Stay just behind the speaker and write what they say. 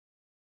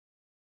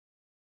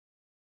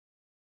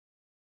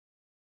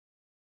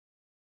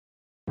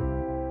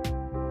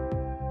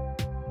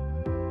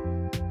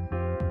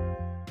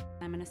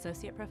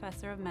Associate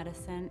Professor of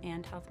Medicine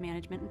and Health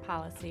Management and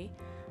Policy.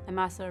 I'm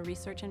also a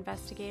research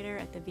investigator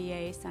at the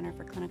VA Center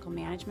for Clinical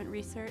Management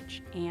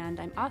Research, and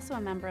I'm also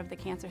a member of the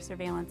Cancer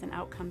Surveillance and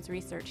Outcomes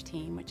Research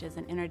Team, which is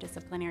an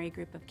interdisciplinary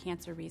group of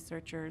cancer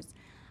researchers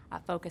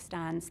focused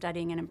on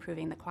studying and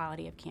improving the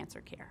quality of cancer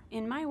care.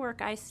 In my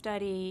work, I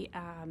study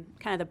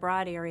kind of the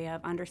broad area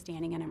of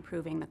understanding and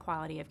improving the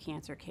quality of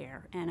cancer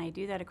care, and I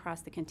do that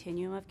across the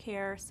continuum of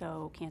care,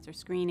 so cancer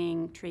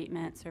screening,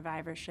 treatment,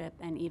 survivorship,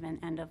 and even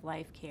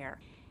end-of-life care.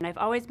 And I've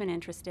always been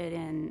interested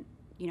in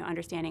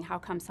understanding how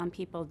come some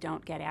people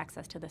don't get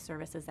access to the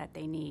services that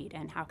they need,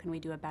 and how can we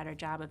do a better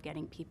job of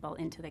getting people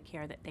into the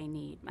care that they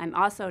need. I'm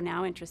also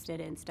now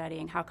interested in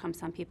studying how come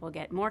some people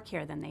get more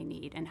care than they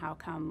need, and how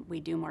come we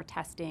do more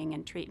testing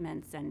and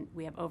treatments, and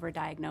we have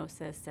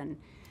overdiagnosis, and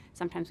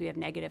sometimes we have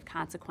negative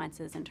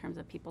consequences in terms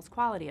of people's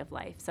quality of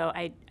life. So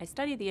I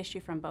study the issue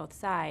from both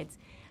sides.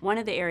 One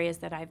of the areas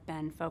that I've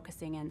been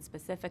focusing in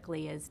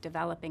specifically is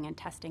developing and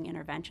testing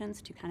interventions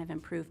to kind of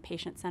improve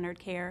patient-centered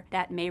care.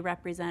 That may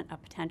represent a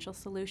potential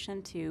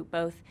solution to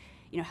both,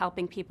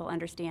 helping people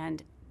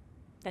understand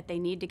that they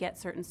need to get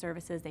certain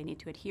services, they need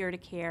to adhere to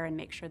care and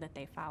make sure that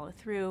they follow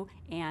through,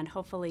 and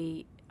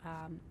hopefully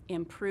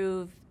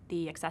improve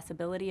the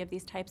accessibility of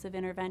these types of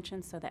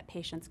interventions so that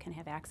patients can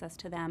have access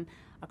to them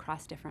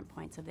across different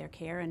points of their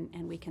care,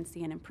 and we can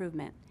see an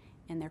improvement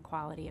in their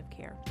quality of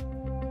care.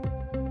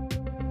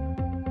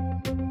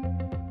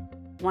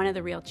 One of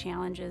the real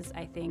challenges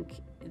I think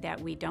that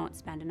we don't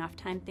spend enough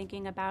time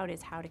thinking about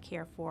is how to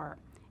care for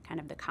kind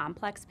of the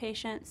complex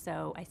patient.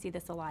 So I see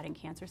this a lot in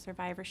cancer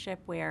survivorship,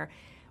 where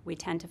we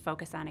tend to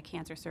focus on a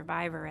cancer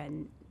survivor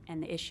and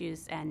the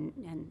issues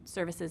and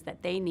services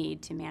that they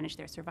need to manage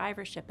their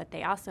survivorship, but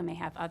they also may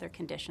have other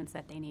conditions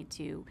that they need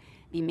to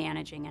be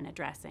managing and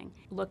addressing.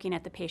 Looking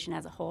at the patient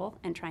as a whole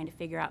and trying to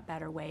figure out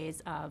better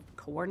ways of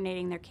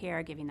coordinating their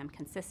care, giving them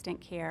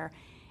consistent care,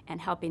 and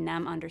helping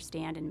them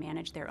understand and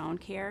manage their own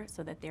care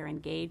so that they're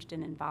engaged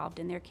and involved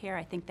in their care.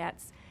 I think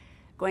that's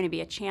going to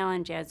be a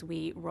challenge as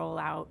we roll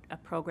out a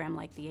program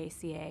like the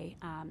ACA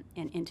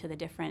and into the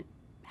different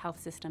health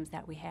systems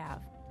that we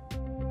have.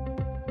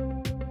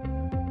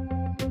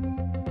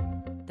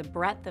 The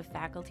breadth of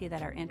faculty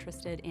that are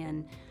interested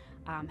in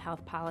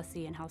health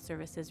policy and health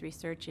services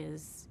research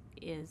is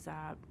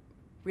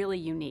really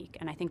unique,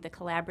 and I think the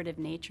collaborative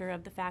nature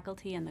of the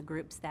faculty and the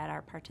groups that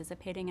are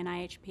participating in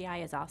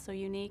IHPI is also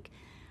unique.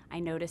 I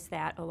notice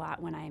that a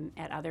lot when I'm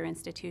at other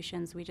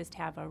institutions. We just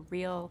have a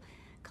real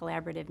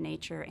collaborative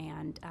nature,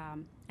 and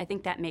I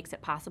think that makes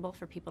it possible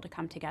for people to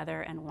come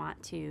together and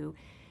want to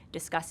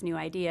discuss new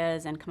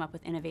ideas and come up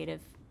with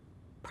innovative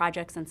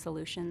projects and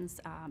solutions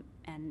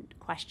and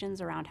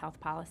questions around health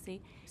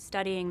policy.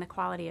 Studying the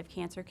quality of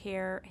cancer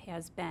care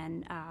has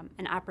been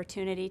an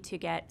opportunity to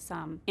get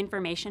some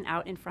information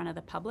out in front of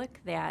the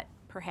public that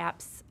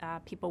perhaps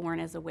people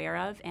weren't as aware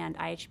of, and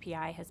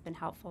IHPI has been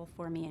helpful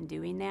for me in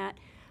doing that.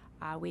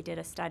 We did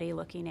a study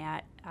looking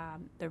at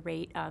the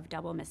rate of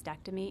double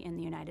mastectomy in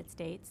the United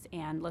States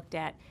and looked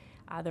at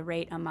the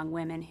rate among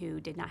women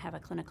who did not have a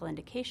clinical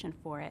indication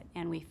for it,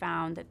 and we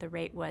found that the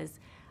rate was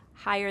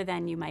higher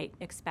than you might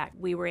expect.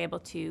 We were able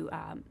to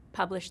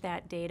publish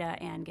that data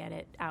and get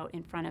it out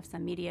in front of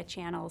some media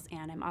channels,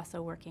 and I'm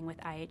also working with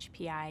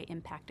IHPI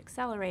Impact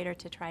Accelerator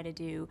to try to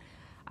do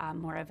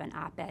more of an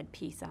op-ed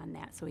piece on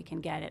that so we can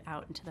get it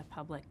out into the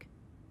public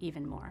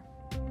even more.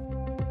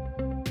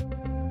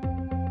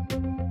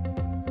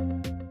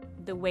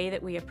 The way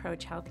that we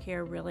approach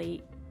healthcare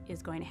really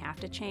is going to have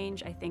to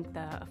change. I think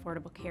the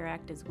Affordable Care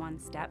Act is one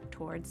step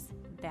towards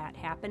that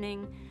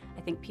happening.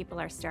 I think people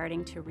are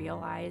starting to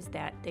realize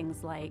that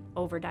things like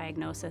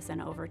overdiagnosis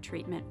and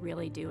overtreatment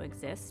really do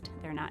exist.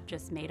 They're not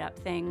just made-up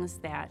things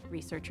that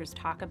researchers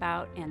talk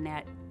about, and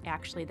that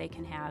actually they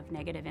can have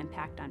negative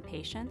impact on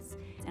patients.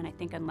 And I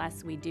think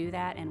unless we do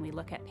that and we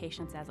look at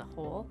patients as a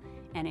whole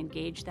and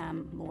engage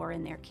them more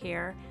in their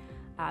care,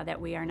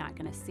 that we are not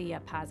going to see a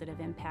positive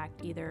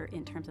impact either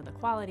in terms of the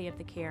quality of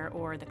the care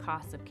or the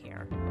costs of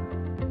care.